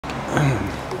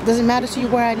Does it matter to you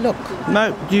where I look?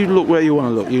 No, you look where you want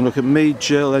to look. You can look at me,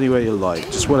 Jill, anywhere you like.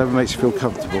 Just whatever makes you feel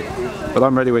comfortable. But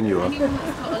I'm ready when you are.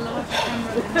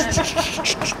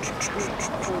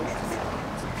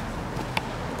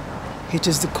 It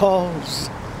is the cause.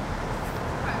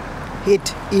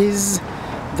 It is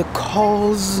the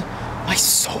cause, my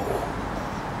soul.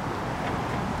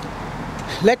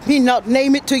 Let me not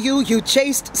name it to you, you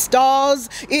chaste stars.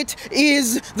 It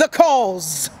is the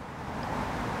cause.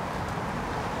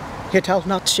 Yet I'll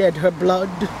not shed her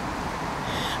blood,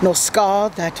 nor scar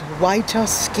that whiter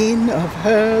skin of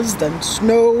hers than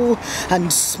snow,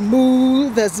 and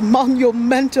smooth as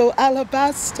monumental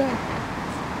alabaster.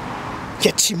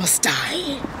 Yet she must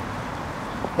die,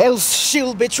 else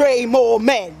she'll betray more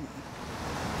men.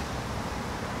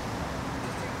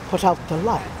 Put out the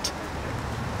light,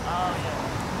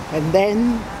 and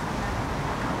then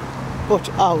put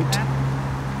out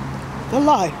the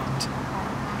light.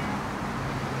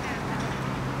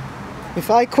 If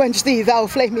I quench thee, thou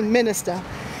flaming minister,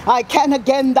 I can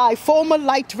again thy former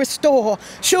light restore,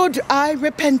 should I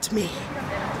repent me.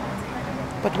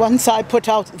 But once I put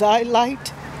out thy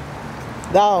light,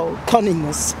 thou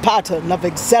cunningest pattern of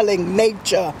excelling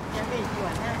nature,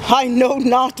 I know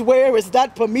not where is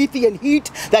that Promethean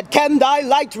heat that can thy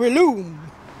light relume.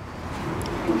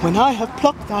 When I have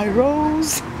plucked thy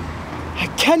rose, I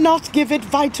cannot give it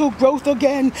vital growth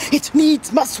again. It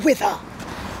needs must wither.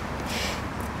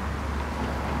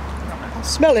 I'll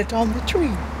smell it on the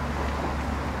tree.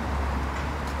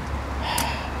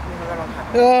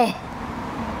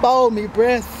 Balmy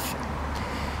breath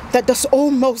that does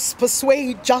almost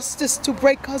persuade justice to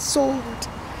break her sword.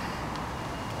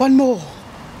 One more.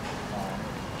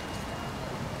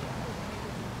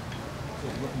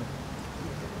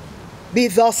 Be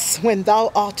thus when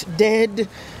thou art dead,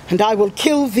 and I will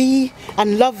kill thee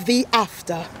and love thee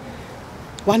after.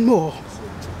 One more,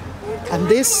 and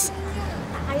this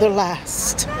the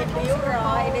last.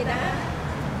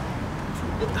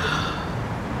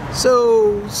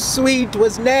 So sweet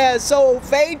was ne'er so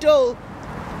fatal.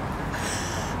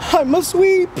 I must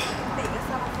weep,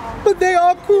 but they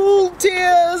are cruel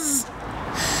tears.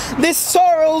 This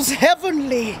sorrow's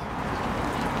heavenly.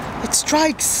 It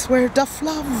strikes where doth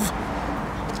love.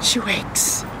 She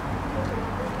wakes.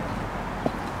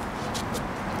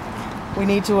 We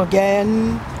need to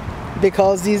again,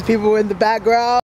 because these people in the background